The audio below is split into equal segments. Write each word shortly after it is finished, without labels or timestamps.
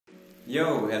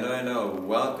Yo, hello,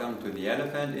 welcome to The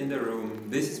Elephant in the Room.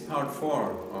 This is part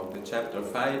 4 of the chapter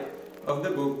 5 of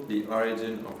the book The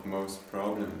Origin of Most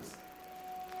Problems.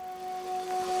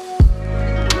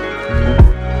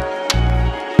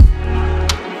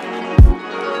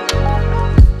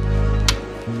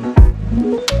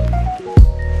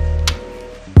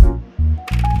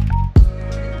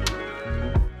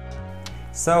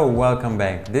 So, welcome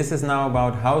back. This is now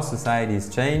about how societies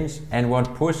change and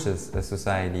what pushes a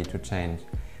society to change.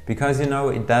 Because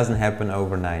it doesn't happen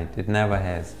overnight, it never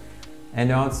has.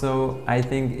 And also, I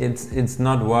think it's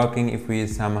not working if we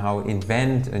somehow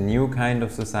invent a new kind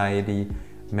of society,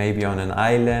 maybe on an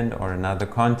island or another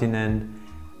continent,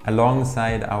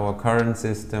 alongside our current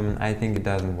system. I think it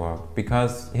doesn't work.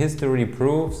 Because history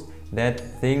proves that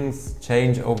things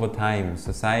change over time.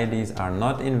 Societies are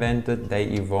not invented, they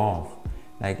evolve.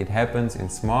 Like it happens in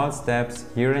small steps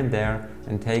here and there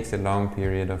and takes a long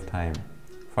period of time.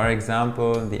 For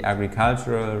example, the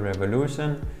agricultural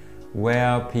revolution,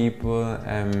 where people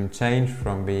changed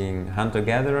from being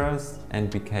hunter-gatherers and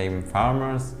became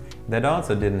farmers. That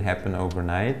also didn't happen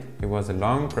overnight. It was a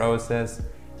long process,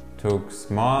 took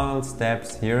small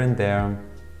steps here and there,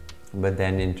 but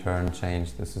then in turn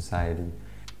changed the society.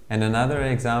 And another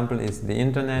example is the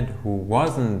internet, who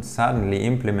wasn't suddenly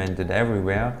implemented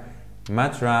everywhere.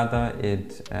 Much rather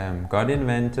it got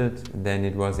invented, then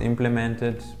it was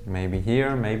implemented, maybe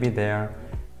here, maybe there,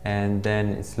 and then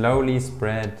it slowly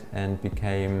spread and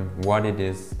became what it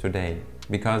is today.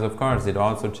 Because of course it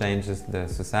also changes the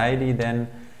society then,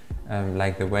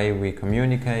 like the way we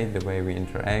communicate, the way we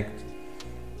interact.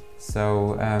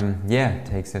 So it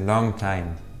takes a long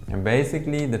time. And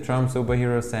basically the TROM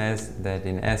superhero says that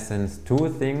in essence two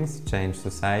things change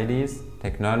societies: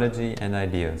 technology and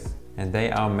ideas. And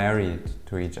they are married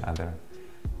to each other.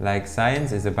 Like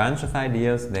science is a bunch of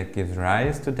ideas that gives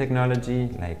rise to technology,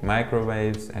 like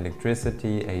microwaves,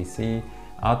 electricity, AC,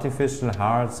 artificial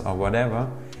hearts or whatever.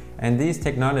 And these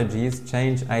technologies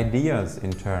change ideas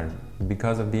in turn.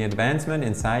 Because of the advancement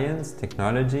in science,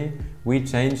 technology, we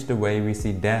change the way we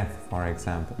see death, for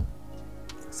example.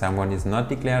 Someone is not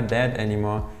declared dead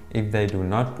anymore if they do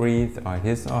not breathe or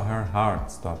his or her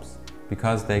heart stops,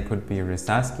 because they could be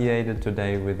resuscitated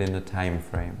today within a time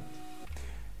frame.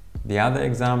 The other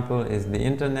example is the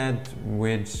internet,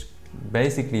 which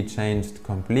basically changed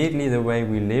completely the way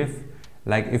we live.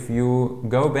 Like if you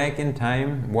go back in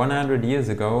time 100 years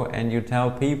ago and you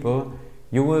tell people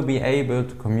you will be able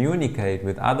to communicate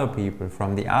with other people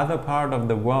from the other part of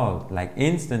the world, like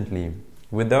instantly,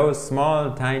 with those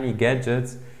small tiny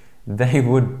gadgets, they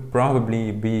would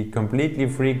probably be completely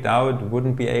freaked out,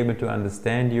 wouldn't be able to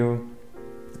understand you,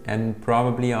 and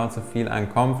probably also feel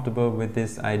uncomfortable with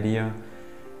this idea,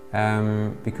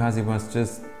 because it was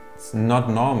just not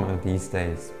normal these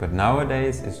days. But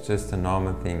nowadays it's just a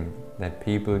normal thing that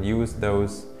people use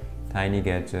those tiny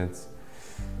gadgets.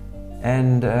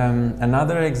 And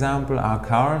another example are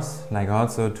cars. Like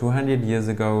also 200 years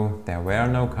ago there were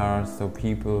no cars, so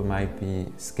people might be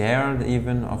scared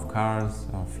even of cars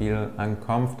or feel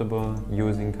uncomfortable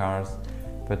using cars,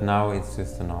 but now it's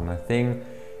just a normal thing.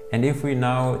 And if we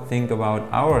now think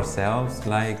about ourselves,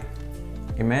 like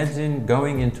imagine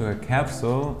going into a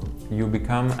capsule, you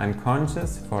become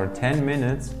unconscious for 10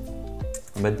 minutes,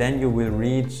 but then you will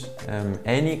reach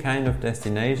any kind of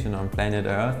destination on planet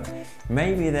Earth.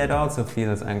 Maybe that also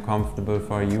feels uncomfortable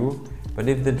for you, but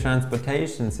if the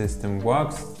transportation system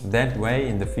works that way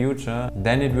in the future,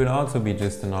 then it will also be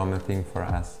just a normal thing for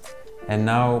us. And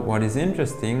now what is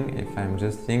interesting, if I'm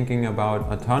just thinking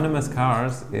about autonomous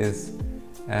cars, is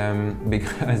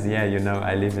because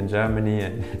I live in Germany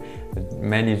and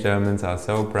many Germans are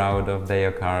so proud of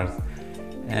their cars,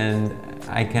 and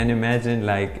I can imagine,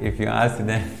 like, if you ask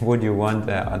them would you want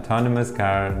an autonomous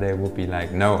car, they would be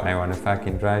like, no, I want to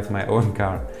fucking drive my own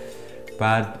car.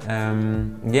 But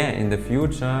in the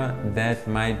future that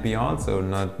might be also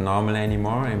not normal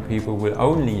anymore and people will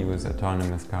only use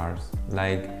autonomous cars.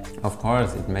 Like, of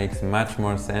course it makes much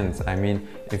more sense. I mean,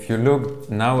 if you look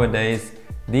nowadays,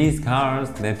 these cars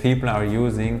that people are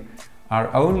using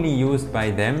are only used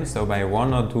by them, so by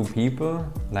 1 or 2 people,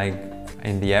 like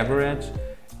in the average,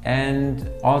 and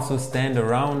also stand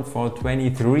around for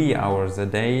 23 hours a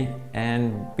day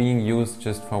and being used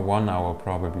just for 1 hour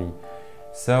probably.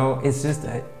 So it's just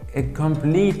a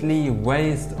completely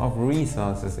waste of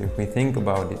resources if we think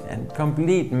about it, and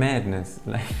complete madness,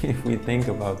 like if we think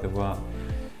about the world.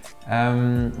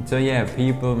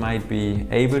 People might be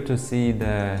able to see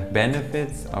the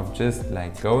benefits of just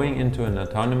like going into an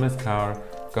autonomous car,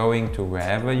 going to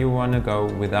wherever you want to go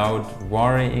without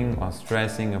worrying or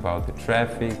stressing about the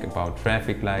traffic, about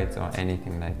traffic lights or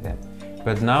anything like that.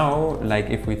 But now, like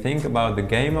if we think about the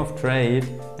game of trade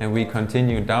and we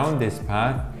continue down this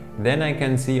path, then I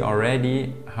can see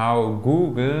already how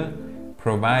Google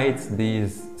provides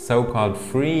these so-called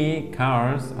free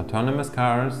cars, autonomous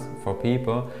cars for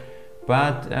people,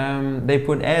 but they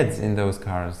put ads in those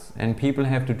cars and people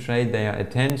have to trade their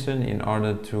attention in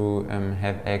order to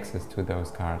have access to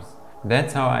those cars.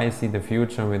 That's how I see the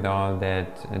future with all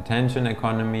that attention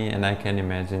economy, and I can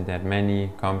imagine that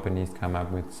many companies come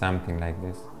up with something like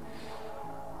this.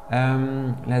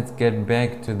 Let's get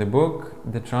back to the book.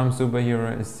 The TROM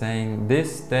superhero is saying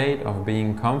this state of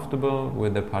being comfortable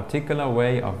with a particular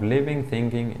way of living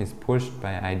thinking is pushed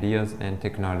by ideas and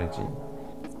technology.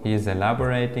 He is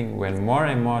elaborating when more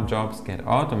and more jobs get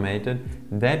automated,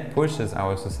 that pushes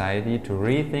our society to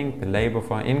rethink the labor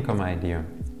for income idea.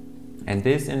 And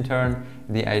this in turn,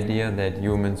 the idea that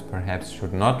humans perhaps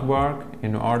should not work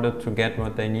in order to get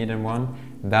what they need and want,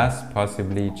 thus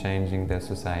possibly changing their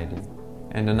society.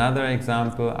 And another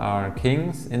example are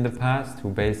kings in the past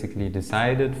who basically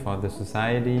decided for the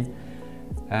society,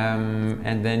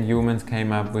 and then humans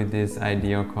came up with this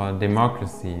idea called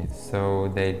democracy.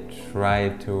 So they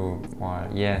tried to,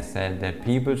 said that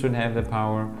people should have the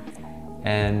power,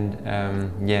 and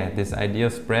this idea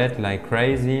spread like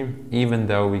crazy, even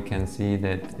though we can see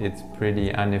that it's pretty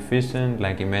inefficient.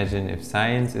 Like imagine if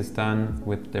science is done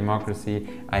with democracy,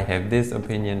 I have this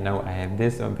opinion, no, I have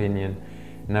this opinion.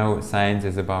 No, science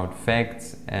is about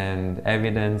facts and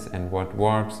evidence and what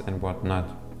works and what not.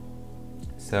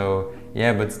 So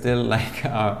yeah, but still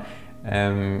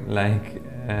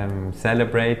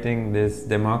celebrating this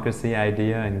democracy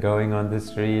idea and going on the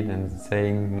street and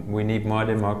saying we need more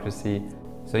democracy.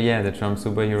 So yeah, the TROM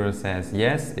superhero says,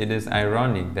 yes, it is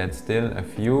ironic that still a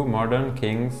few modern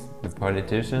kings, the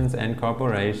politicians and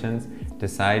corporations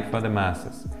decide for the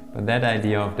masses. But that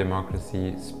idea of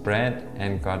democracy spread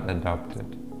and got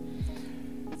adopted.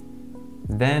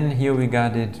 Then here we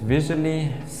got it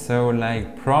visually. So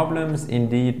like problems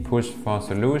indeed push for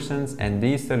solutions, and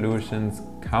these solutions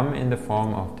come in the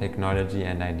form of technology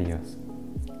and ideas.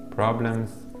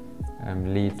 Problems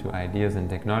lead to ideas and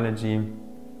technology.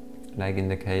 Like in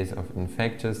the case of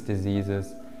infectious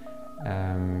diseases,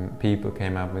 people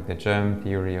came up with the germ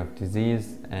theory of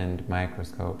disease and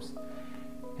microscopes.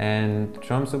 And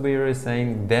TROM superhero is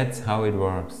saying that's how it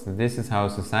works. This is how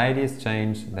societies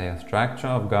change, their structure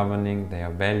of governing,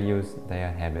 their values,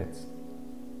 their habits.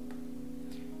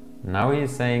 Now he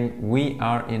is saying we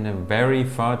are in a very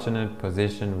fortunate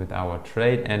position with our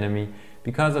trade enemy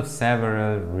because of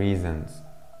several reasons.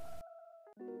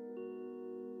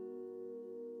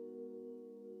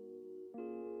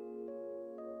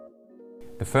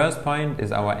 The first point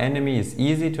is our enemy is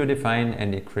easy to define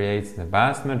and it creates the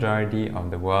vast majority of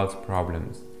the world's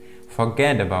problems.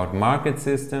 Forget about market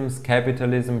systems,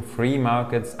 capitalism, free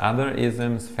markets, other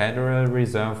isms, Federal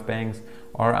Reserve banks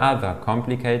or other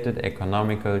complicated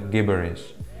economical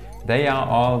gibberish. They are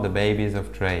all the babies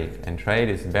of trade, and trade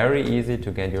is very easy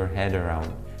to get your head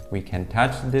around. We can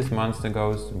touch this monster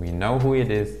ghost, we know who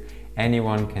it is,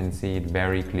 anyone can see it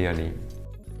very clearly.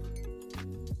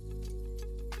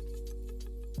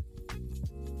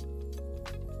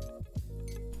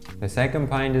 The second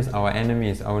point is our enemy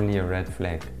is only a red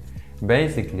flag.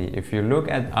 Basically, if you look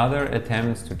at other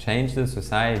attempts to change the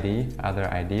society, other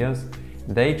ideas,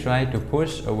 they try to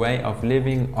push a way of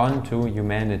living onto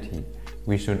humanity.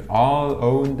 We should all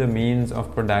own the means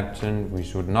of production, we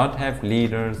should not have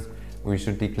leaders, we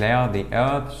should declare the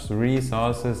earth's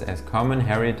resources as common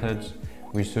heritage,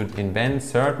 we should invent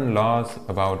certain laws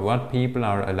about what people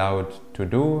are allowed to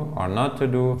do or not to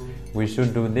do, we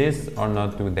should do this or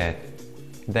not do that.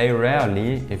 They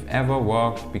rarely, if ever,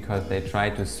 work because they try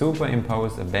to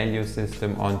superimpose a value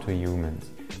system onto humans.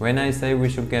 When I say we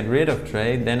should get rid of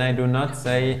trade, then I do not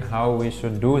say how we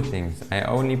should do things. I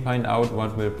only point out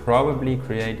what will probably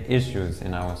create issues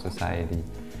in our society.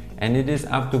 And it is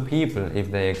up to people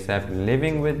if they accept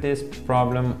living with this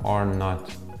problem or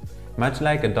not. Much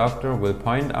like a doctor will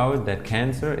point out that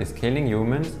cancer is killing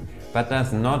humans, but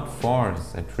does not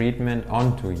force a treatment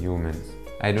onto humans.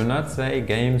 I do not say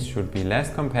games should be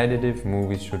less competitive,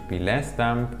 movies should be less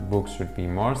dumb, books should be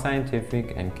more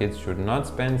scientific, and kids should not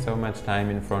spend so much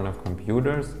time in front of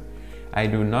computers. I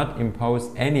do not impose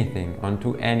anything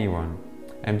onto anyone.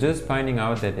 I'm just pointing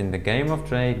out that in the game of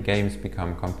trade, games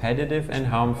become competitive and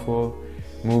harmful,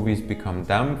 movies become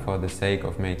dumb for the sake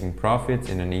of making profits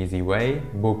in an easy way,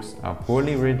 books are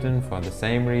poorly written for the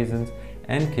same reasons,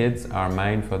 and kids are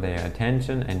mined for their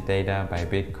attention and data by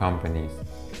big companies.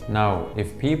 Now,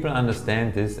 if people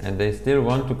understand this and they still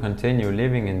want to continue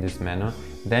living in this manner,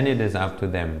 then it is up to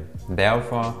them.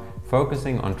 Therefore,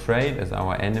 Focusing on trade as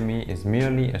our enemy is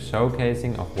merely a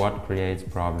showcasing of what creates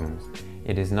problems.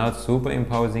 It is not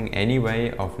superimposing any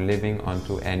way of living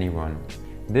onto anyone.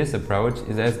 This approach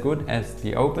is as good as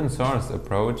the open source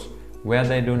approach, where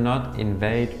they do not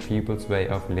invade people's way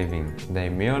of living. They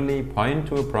merely point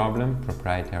to a problem,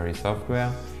 proprietary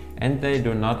software, and they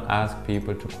do not ask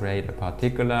people to create a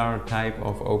particular type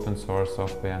of open source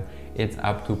software. It's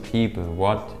up to people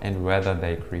what and whether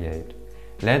they create.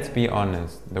 Let's be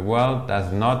honest, the world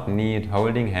does not need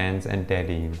holding hands and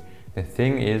daddying. The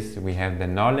thing is, we have the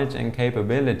knowledge and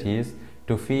capabilities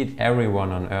to feed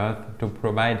everyone on Earth, to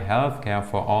provide healthcare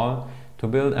for all, to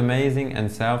build amazing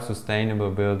and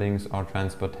self-sustainable buildings or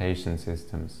transportation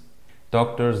systems.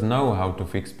 Doctors know how to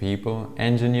fix people,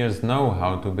 engineers know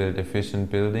how to build efficient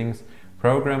buildings,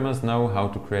 programmers know how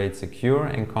to create secure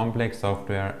and complex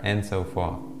software, and so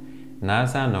forth.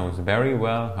 NASA knows very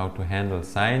well how to handle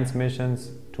science missions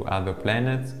to other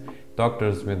planets,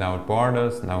 Doctors Without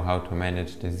Borders know how to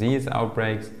manage disease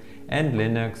outbreaks, and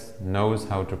Linux knows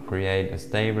how to create a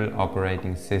stable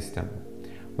operating system.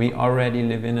 We already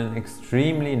live in an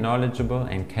extremely knowledgeable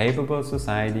and capable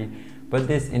society, but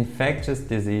this infectious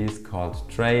disease called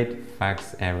trade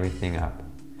fucks everything up.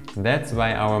 That's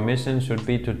why our mission should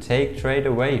be to take trade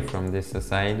away from this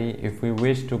society if we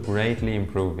wish to greatly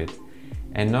improve it,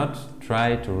 and not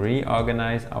try to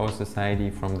reorganize our society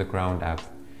from the ground up.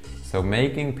 So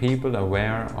making people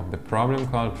aware of the problem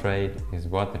called trade is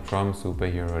what the TROM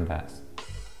superhero does.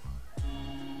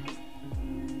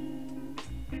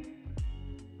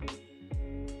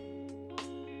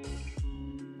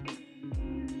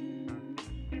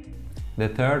 The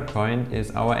third point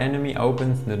is our enemy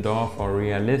opens the door for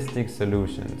realistic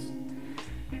solutions.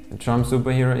 The TROM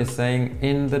superhero is saying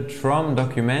in the TROM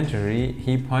documentary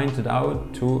he pointed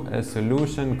out to a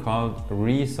solution called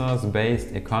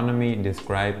resource-based economy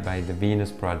described by the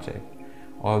Venus Project.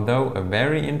 Although a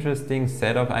very interesting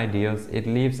set of ideas, it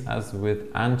leaves us with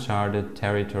uncharted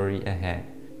territory ahead.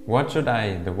 What should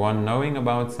I, the one knowing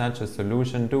about such a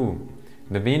solution, do?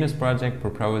 The Venus Project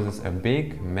proposes a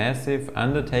big, massive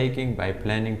undertaking by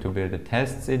planning to build a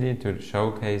test city to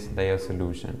showcase their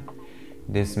solution.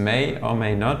 This may or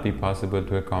may not be possible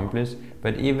to accomplish,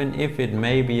 but even if it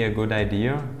may be a good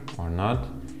idea or not,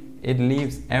 it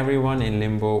leaves everyone in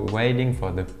limbo waiting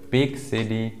for the big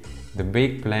city, the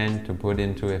big plan to put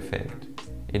into effect.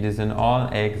 It is an all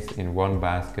eggs in one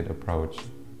basket approach.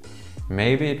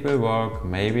 Maybe it will work,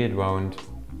 maybe it won't.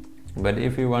 But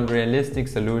if we want realistic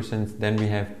solutions, then we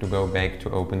have to go back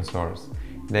to open source.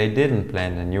 They didn't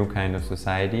plan a new kind of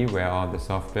society where all the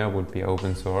software would be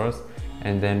open source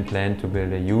and then plan to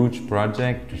build a huge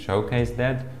project to showcase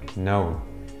that. No,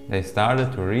 they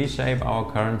started to reshape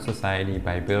our current society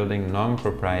by building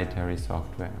non-proprietary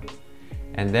software.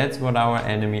 And that's what our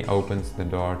enemy opens the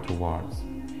door towards.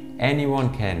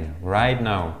 Anyone can, right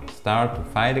now, start to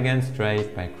fight against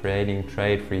trade by creating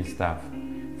trade-free stuff.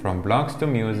 From blogs to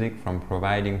music, from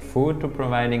providing food to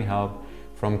providing help,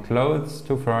 from clothes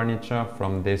to furniture,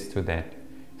 from this to that.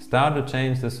 Start to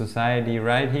change the society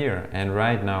right here and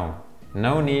right now.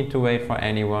 No need to wait for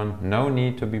anyone, no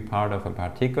need to be part of a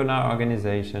particular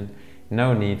organization,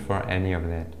 no need for any of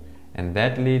that. And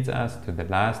that leads us to the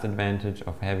last advantage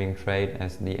of having trade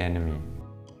as the enemy.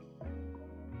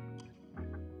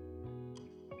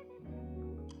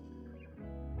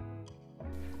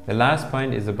 The last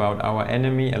point is about our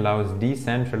enemy allows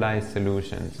decentralized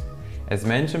solutions. As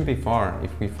mentioned before,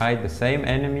 if we fight the same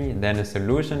enemy, then a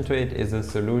solution to it is a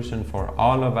solution for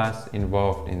all of us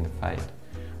involved in the fight.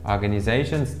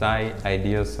 Organizations die,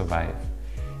 ideas survive.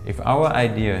 If our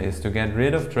idea is to get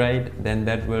rid of trade, then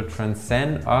that will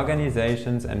transcend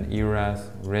organizations and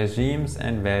eras, regimes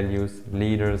and values,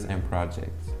 leaders and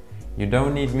projects. You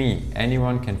don't need me,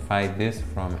 anyone can fight this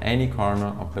from any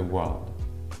corner of the world.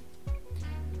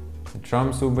 The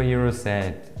TROM superhero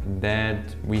said that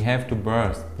we have to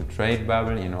burst the trade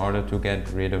bubble in order to get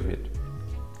rid of it.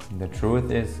 The truth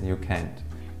is, you can't.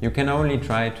 You can only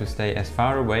try to stay as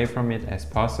far away from it as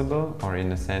possible, or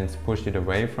in a sense push it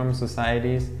away from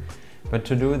societies. But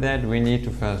to do that, we need to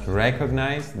first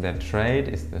recognize that trade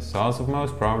is the source of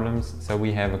most problems, so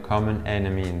we have a common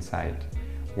enemy in sight.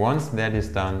 Once that is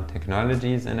done,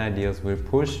 technologies and ideas will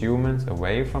push humans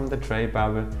away from the trade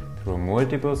bubble through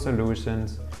multiple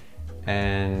solutions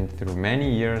and through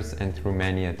many years and through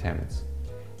many attempts.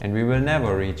 And we will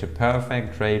never reach a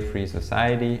perfect trade-free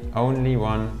society, only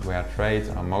one where trades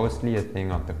are mostly a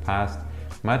thing of the past,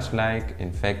 much like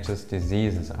infectious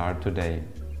diseases are today.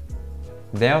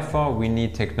 Therefore, we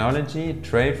need technology,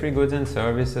 trade-free goods and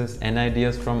services, and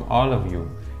ideas from all of you.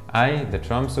 I, the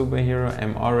TROM superhero,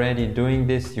 am already doing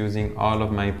this using all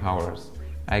of my powers.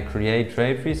 I create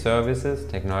trade-free services,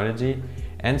 technology,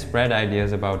 and spread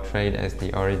ideas about trade as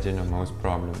the origin of most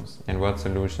problems and what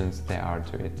solutions there are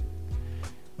to it.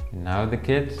 And now the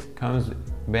kid comes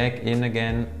back in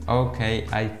again. Okay,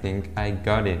 I think I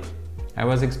got it. I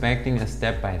was expecting a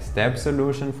step-by-step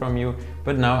solution from you,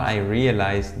 but now I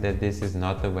realize that this is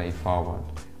not the way forward.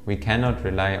 We cannot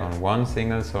rely on one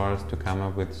single source to come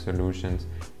up with solutions.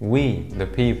 We, the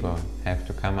people, have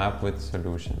to come up with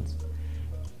solutions.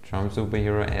 TROM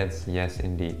superhero adds, yes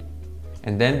indeed.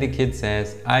 And then the kid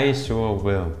says, I sure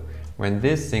will. When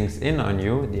this sinks in on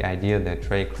you, the idea that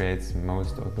trade creates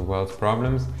most of the world's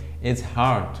problems, it's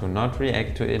hard to not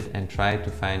react to it and try to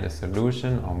find a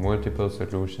solution or multiple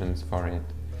solutions for it.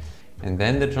 And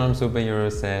then the TROM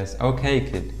superhero says, okay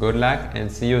kid, good luck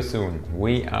and see you soon.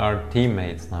 We are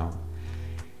teammates now.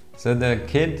 So the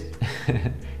kid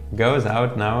goes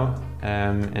out now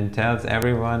and tells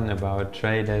everyone about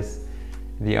trade as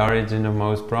the origin of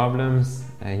most problems.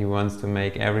 He wants to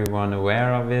make everyone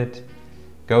aware of it.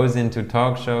 Goes into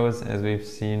talk shows, as we've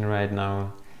seen right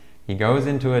now. He goes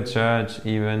into a church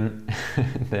even.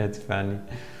 That's funny.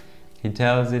 He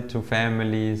tells it to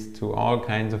families, to all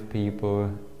kinds of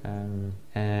people.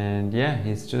 And yeah,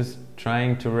 he's just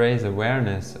trying to raise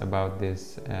awareness about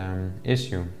this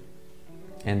issue.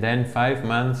 And then 5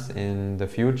 months in the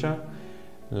future,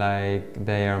 like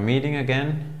they are meeting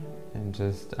again and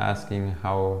just asking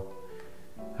how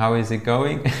is it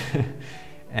going?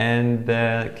 And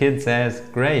the kid says,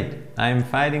 great, I'm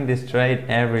fighting this trade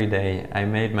every day. I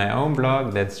made my own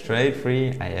blog that's trade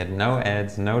free. I add no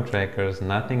ads, no trackers,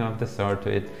 nothing of the sort to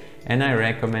it. And I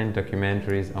recommend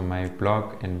documentaries on my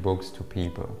blog and books to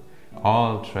people.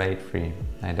 All trade free.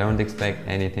 I don't expect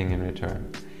anything in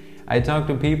return. I talk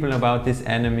to people about this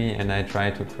enemy and I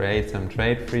try to create some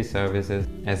trade free services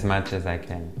as much as I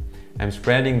can. I'm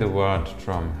spreading the word,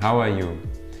 TROM. How are you?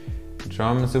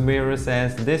 TROM superhero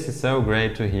says, this is so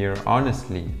great to hear,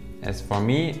 honestly. As for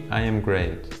me, I am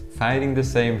great. Fighting the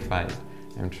same fight.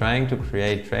 I'm trying to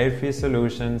create trade-free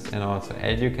solutions and also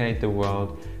educate the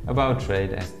world about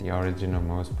trade as the origin of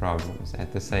most problems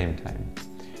at the same time.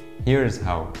 Here's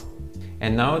how.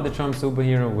 And now the TROM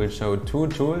superhero will show 2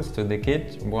 tools to the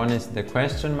kid. One is the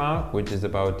question mark, which is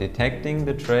about detecting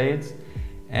the trades.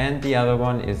 And the other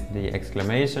one is the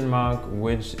exclamation mark,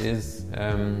 which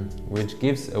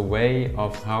gives a way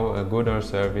of how a good or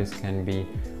service can be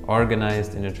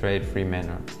organized in a trade-free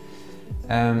manner.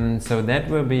 So that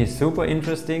will be super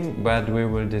interesting, but we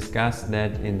will discuss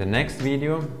that in the next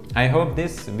video. I hope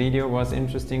this video was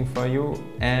interesting for you,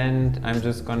 and I'm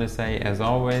just gonna say, as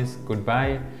always,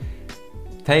 goodbye,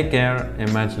 take care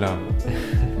and much love.